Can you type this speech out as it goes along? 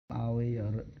ឲ្យ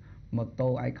ម៉ូតូ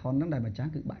icon ហ្នឹងដែលម្ចាស់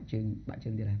គឺបាក់ជើង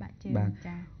ទៀតហើយបាទ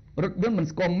ចារថយន្តមិន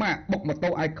ស្គាល់ម៉ាកបុកម៉ូតូ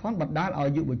icon បណ្ដាលឲ្យ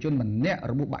យុវជនម្នាក់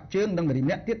របួសបាក់ជើងនិងនារី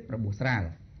ម្នាក់ទៀតរបួសស្រាល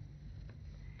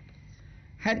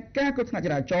ហេតុការណ៍គ្រោះថ្នាក់ច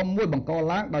រាចរណ៍មួយបង្ក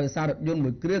ឡើងដោយសាររថយន្ត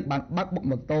មួយគ្រឿងបានបាក់បុក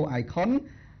ម៉ូតូ icon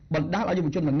បណ្ដាលឲ្យយុវ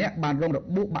ជនម្នាក់បានរងរ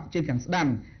បួសបាក់ជើងខាងស្ដាំ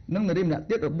និងនារីម្នាក់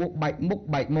ទៀតរបួសបែកមុខ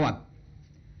បែកមាត់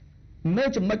នៅ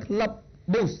ចំណុចក្លឹប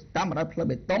Boost តាមបណ្ដោយផ្លូវ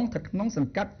បេតុងស្ថិតក្នុងស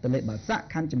ង្កាត់ទលេបាសាក់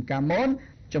ខណ្ឌចំការមន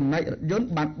ចំណែករថយន្ត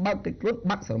បានបើកកិច្ចខ្លួន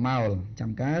បាត់ស្រមោល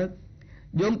ចាំកើត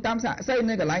យោងតាមសាក្សី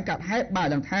នៅកន្លែងកាត់ហេតុបាន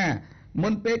ដឹងថាមុ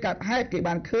នពេលកាត់ហេតុគេ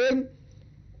បានឃើញ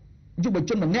យុវ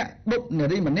ជនម្នាក់បុកនា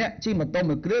រីម្នាក់ជិះម៉ូតូ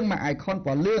មួយគ្រឿងមក icon ព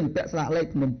ណ៌លឿងពាក់ស្លាកលេខ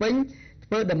ភ្នំពេញ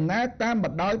ធ្វើដំណើរតាមប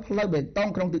ណ្ដោយផ្លូវបេតុង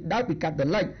ក្នុងទិសដៅពីកាត់ទៅ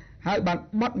លិចហើយបាន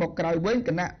បត់មកក្រោយវិញគ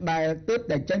ណៈដែលទើប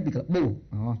តែចេញពីក្លឹប Boost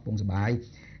ពងសបាយ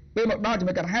ពេលមកដល់ចំ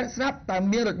ណុចកាត់ហេតុស្រាប់តែ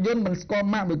មានរថយន្តមិនស្គាល់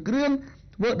ម៉ាកមួយគ្រឿង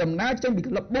ធ្វើដំណើរចេញពី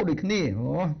ក្លឹប Boost ដូចគ្នា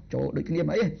ចូលដូចគ្នាម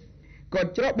កអីក៏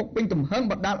ច្រកបុកពេញទំហឹង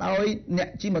បណ្ដាលឲ្យអ្នក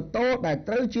ជិះម៉ូតូដែល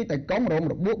ត្រូវជិះតែកង់រង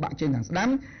របួសបាក់ជើងខាងស្ដាំ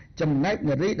ចំណែក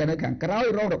នារីដែលនៅខាងក្រោយ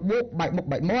រងរបួសបែកមុខ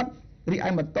បែកមាត់រីឯ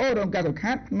ម៉ូតូរងការរំ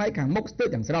ខានផ្នែកខាងមុខស្ទើរ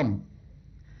ទាំងស្រុង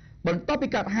បន្ទាប់ពី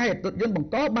កាត់ហេតុរថយន្តបង្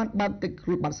កបានបើកកិច្ចខ្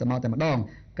លួនបាត់សមោលតែម្ដង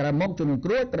ក្រោយមកជនរងគ្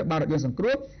រោះត្រូវបានរថយន្តសង្គ្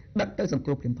រោះដឹកទៅសង្គ្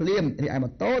រោះភ្លាមៗរីឯម៉ូ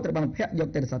តូត្រូវបានភ័ក្រយក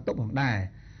ទៅរក្សាទុកផងដែរ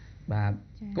បាទ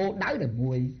គោលដៅតែ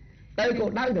មួយទៅគោ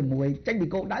លដៅតែមួយចេញពី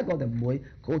គោលដៅក៏តែមួយ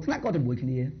គោលថ្នាក់ក៏តែមួយគ្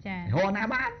នារហណា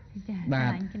បានបា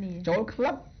ទចូលក្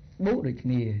លឹប Boost ដូចគ្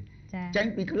នាចេញ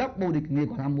ពីក្លឹប Boost ដូចគ្នា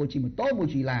គាត់ថាមួយជិះម៉ូតូមួយ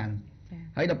ជិះឡាន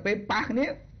ហើយដល់ពេលប៉ះគ្នា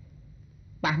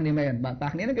មែនបាទប៉ះ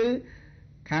គ្នាហ្នឹងគឺ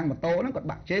ខាងម៉ូតូហ្នឹងគាត់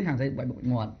បាក់ជើងខាងស្រីបែកមុខ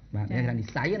មាត់បាទនេះថានិ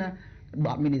ស័យណាបើ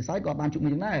អត់មាននិស័យក៏បានជួបមួ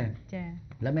យចឹងដែរចាឥ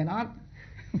ឡូវមែនអត់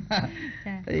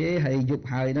ចាហើយយប់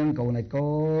ហើយហ្នឹងកូនឯ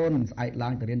កូនស្អែកឡើ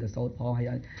ងទៅរៀនទៅសូត្រផងហើយ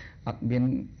អត់មាន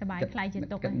សบายខ្លាយជា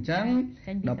ទុកអញ្ចឹង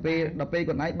ដល់ពេលខ្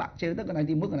លួនឯងបាក់ជើងទៅខ្លួនឯង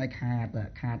ទីមួយខ្លួនឯងខាត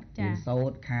រៀនសូ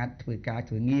ត្រខាតធ្វើការ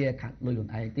ធ្វើងារខាតលុយខ្លួន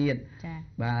ឯងទៀត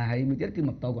បាទហើយមួយទៀតគឺ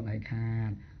ម៉ូតូខ្លួនឯងខា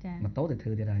តម៉ូតូទៅធ្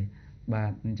វើទៀតហើយបា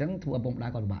ទអញ្ចឹងធ្វើឲ្យបងម្ដា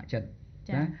យគាត់ពិបាកចិត្ត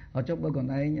ណាអត់ចុះបើខ្លួន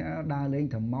ឯងដើរលេង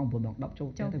ត្រឹមម៉ោង 9 ម៉ោង 10 ចូល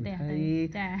ផ្ទះទៅវិធី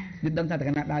យើងដឹងថាតែ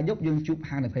កណាដើរយប់យើងជួប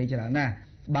ហានិភ័យច្រើនណាស់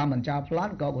បើមិនចោលប្ល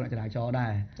ន់ក៏គ្រោះចរាចរណ៍ដែ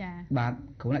របាទ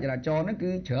គ្រោះចរាចរណ៍ហ្នឹង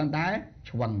គឺច្រើនតែ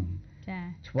ឆ្វឹង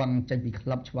ឆ្វឹងចេញពីក្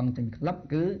លឹបឆ្វឹងចេញពីក្លឹប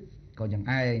គឺក៏យ៉ាង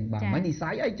ឯងបាទមិននិស័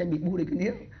យអីចេញពី Boost ដូចគ្នា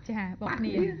ចាបងគ្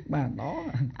នាបាទ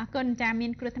អរគុណចាមា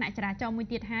នគ្រោះថ្នាក់ចរាចរណ៍មួយ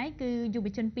ទៀតហើយគឺយុវ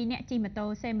ជន 2 នាក់ជិះម៉ូតូ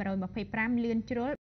C125 លឿនជ្រុល